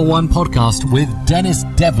Carlisle's #1 podcast with Dennis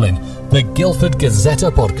Devlin, the Gillford Gazzetta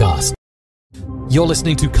podcast. You're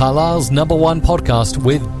listening to Carlisle's #1 podcast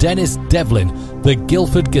with Dennis Devlin, the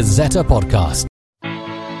Gillford Gazzetta podcast.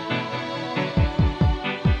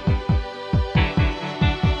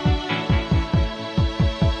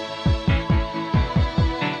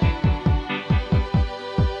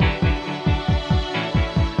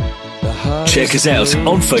 Check us out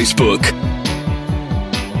on Facebook.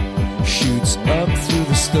 Shoots up through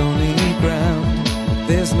the stony ground.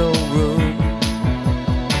 There's no room,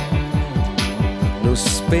 no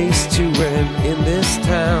space to rent in this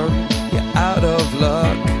town. You're out of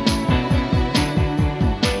luck,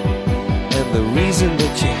 and the reason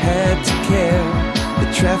that you had to care,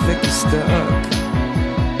 the traffic is stuck,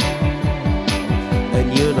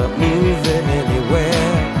 and you're not moving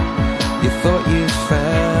anywhere. You thought you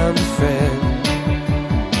found a friend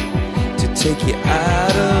to take you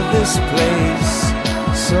out of this place,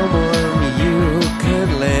 someone you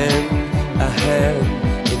could lend a hand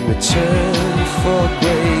in return for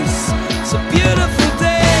grace. It's a beautiful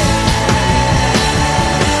day.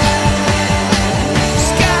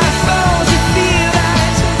 Sky falls, you feel like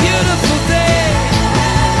it's a beautiful day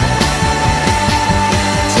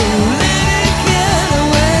to let it get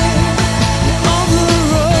away. You're on the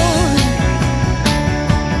road,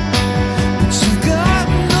 but you've got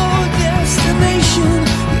no destination.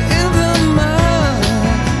 You're in the mud,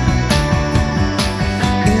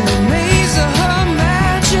 in the maze of her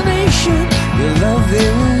imagination. Your love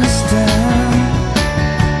is down.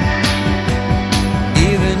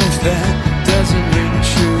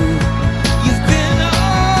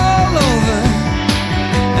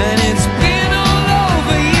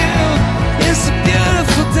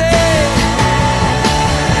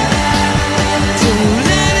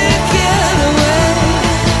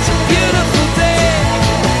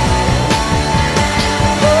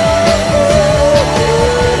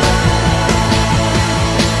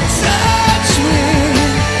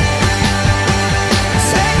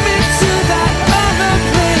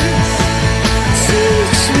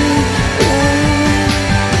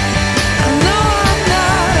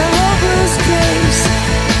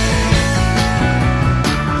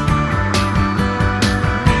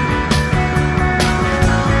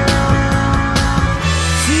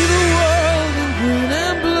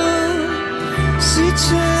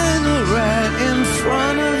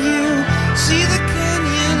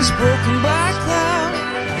 broken by cloud.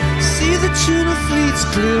 See the tuna fleets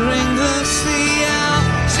clearing the sea out.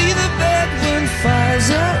 See the bedroom fires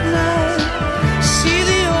at night. See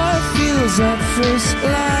the oil fields at first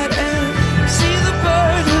light. And see the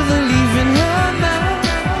bird with a leaf in her mouth.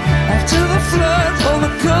 After the flood, all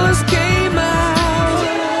the colors came out.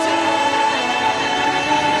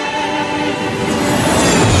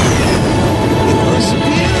 It was a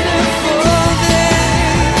beautiful day.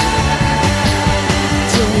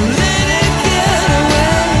 Don't let it get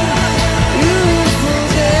away. Beautiful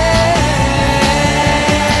day.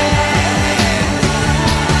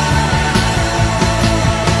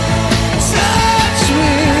 Touch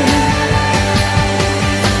me.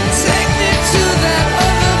 Take me to that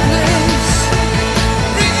other place.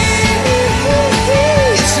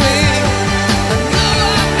 Reach me. I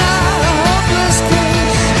know I'm not a hopeless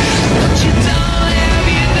case. What you don't have,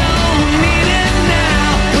 you don't need it now.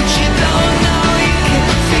 What you don't know, you can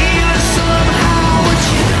feel it somehow. What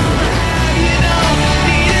you don't have, you don't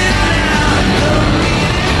need it now. Don't need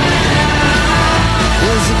it now. It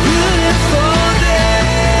was a beautiful day.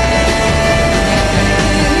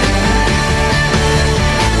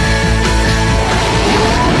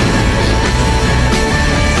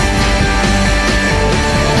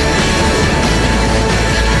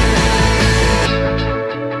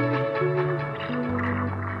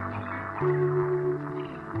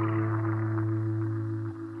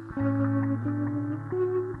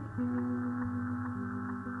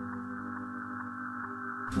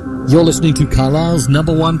 You're listening to Carlisle's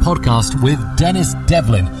 #1 podcast with Dennis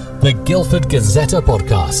Devlin, the Gillford Gazzetta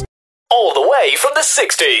podcast. All the way from the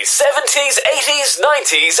 60s, 70s, 80s,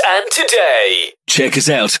 90s and today. Check us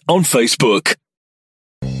out on Facebook.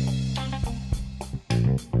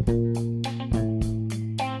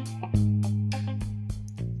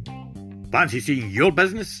 Fancy seeing your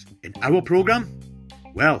business in our programme?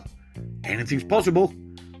 Well, anything's possible.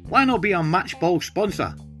 Why not be a match ball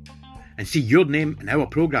sponsor and see your name in our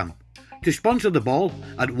programme? To sponsor the ball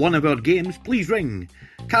at one of our games, please ring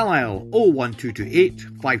Carlisle 01228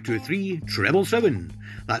 523 777.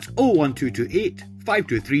 That's 01228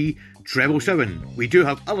 523 777. We do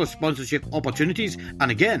have other sponsorship opportunities,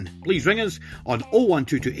 and again, please ring us on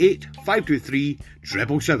 01228 523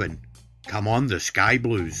 777. Come on, the Sky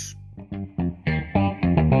Blues.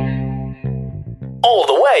 All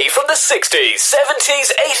the way from the 60s,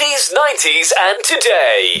 70s, 80s, 90s and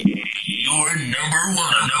today. Your number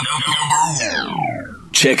one.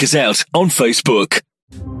 Check us out on Facebook.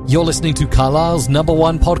 You're listening to Carlisle's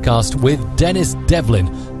 #1 podcast with Dennis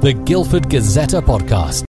Devlin, the Gillford Gazzetta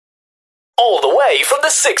podcast. All the way from the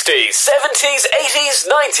 60s, 70s, 80s,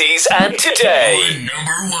 90s and today. Your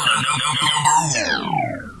number one.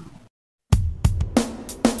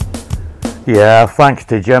 Yeah, thanks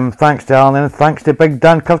to Jim, thanks to Alan, and thanks to Big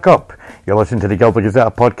Dan Kirkup. You're listening to the Gillford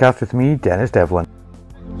Gazzetta podcast with me, Dennis Devlin.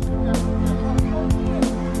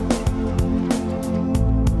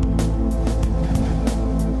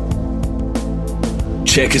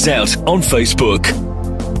 Check us out on Facebook.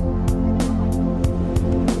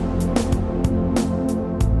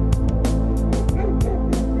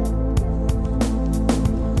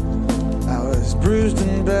 I was bruised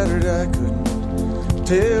and battered, I couldn't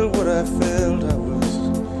tell what I felt. I was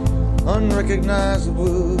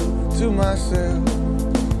unrecognizable to myself.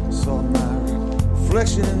 Saw my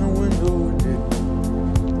reflection in the window and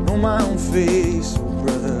didn't know my own face. Oh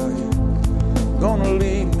brother, are you gonna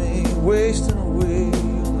leave me wasting away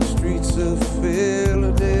on the streets of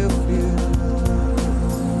Philadelphia?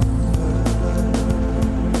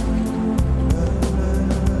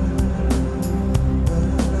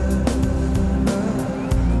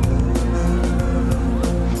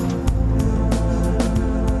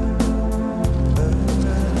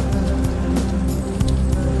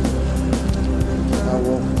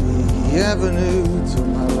 Avenue till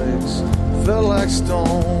my legs felt like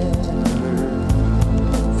stone.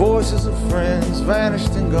 Voices of friends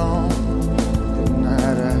vanished and gone. At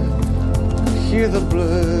night I hear the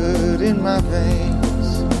blood in my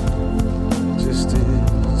veins, just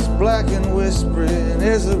as black and whispering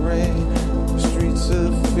as the rain on the streets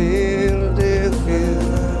of Philadelphia.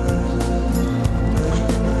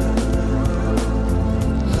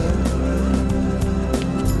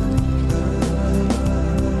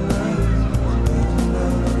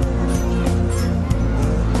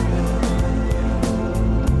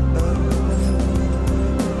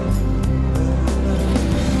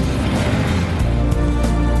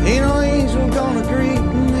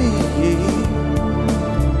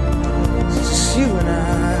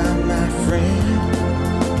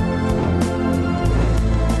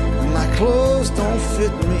 Close clothes don't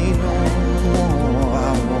fit me no more.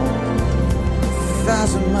 I want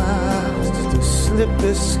 1,000 miles just to slip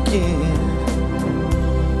this skin.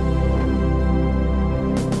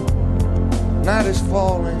 Night is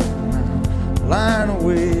falling, I'm lying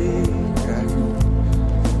awake. I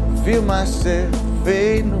can feel myself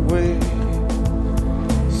fading away.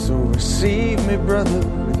 So receive me, brother,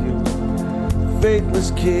 with your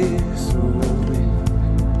faithless kiss. Or will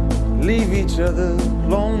we leave each other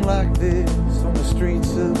alone like this on the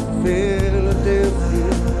streets of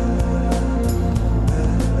Philadelphia?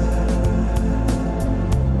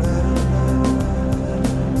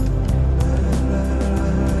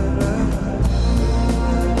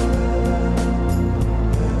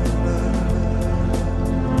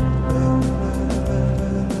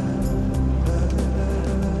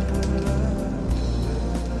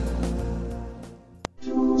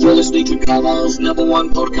 You're listening to Carlisle's #1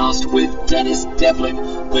 podcast with Dennis Devlin,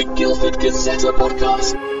 the Gillford Gazzetta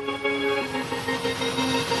podcast.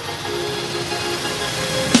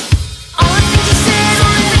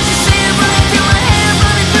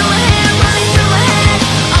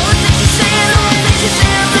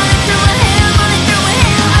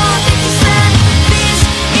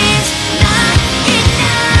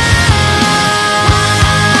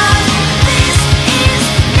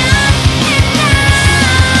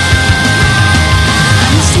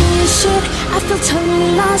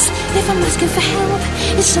 Totally lost. If I'm asking for help,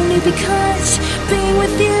 it's only because being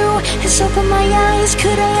with you has opened my eyes.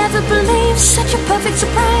 Could I ever believe such a perfect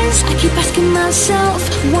surprise? I keep asking myself,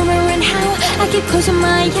 wondering how. I keep closing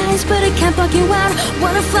my eyes, but I can't block you out.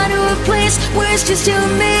 Wanna fly to a place where it's just you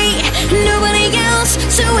and me, nobody else,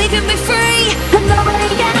 so we can be free. Nobody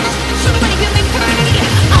else, so we can be free.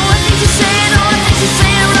 All the things you say, all the things you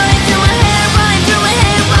say, running through my head, running through my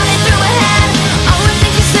head, running through my head. All the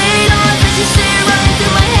things you say, all the things you say.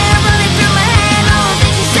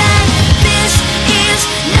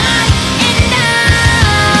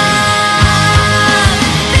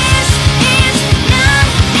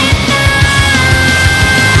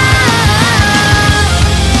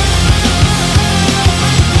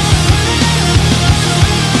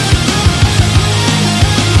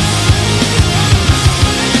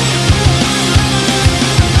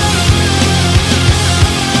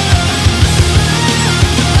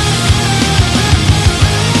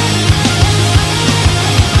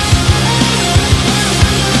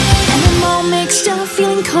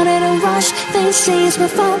 Caught in a rush, they say it's my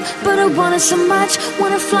fault, but I want it so much.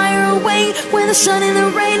 Wanna fly her away, where the sun and the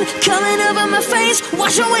rain coming over my face,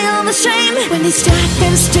 wash away all the shame. When they stop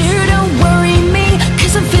and stare, don't worry me,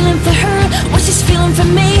 cause I'm feeling for her, what she's feeling for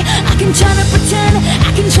me. I can try to pretend,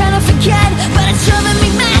 I can try to forget, but it's driving me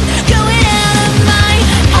mad, going out of my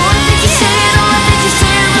all the things you say, all the things you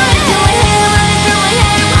say, running through my head, running through my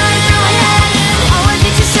head, running through my head. All the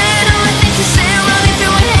things you say, all the things you say, running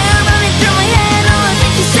through my head, running through my head.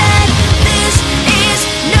 You said this is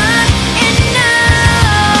not enough.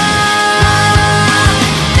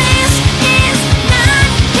 This is not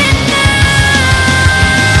enough.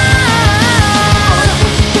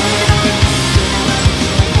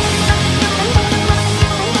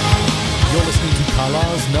 You're listening to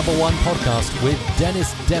Carlisle's #1 podcast with Dennis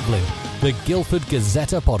Devlin, the Gillford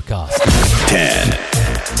Gazzetta podcast. 10,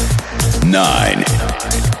 9,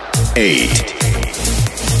 8,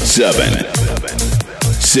 7,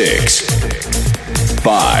 6,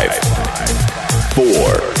 5,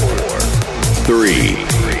 4, 3,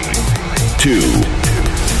 2,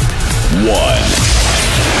 1.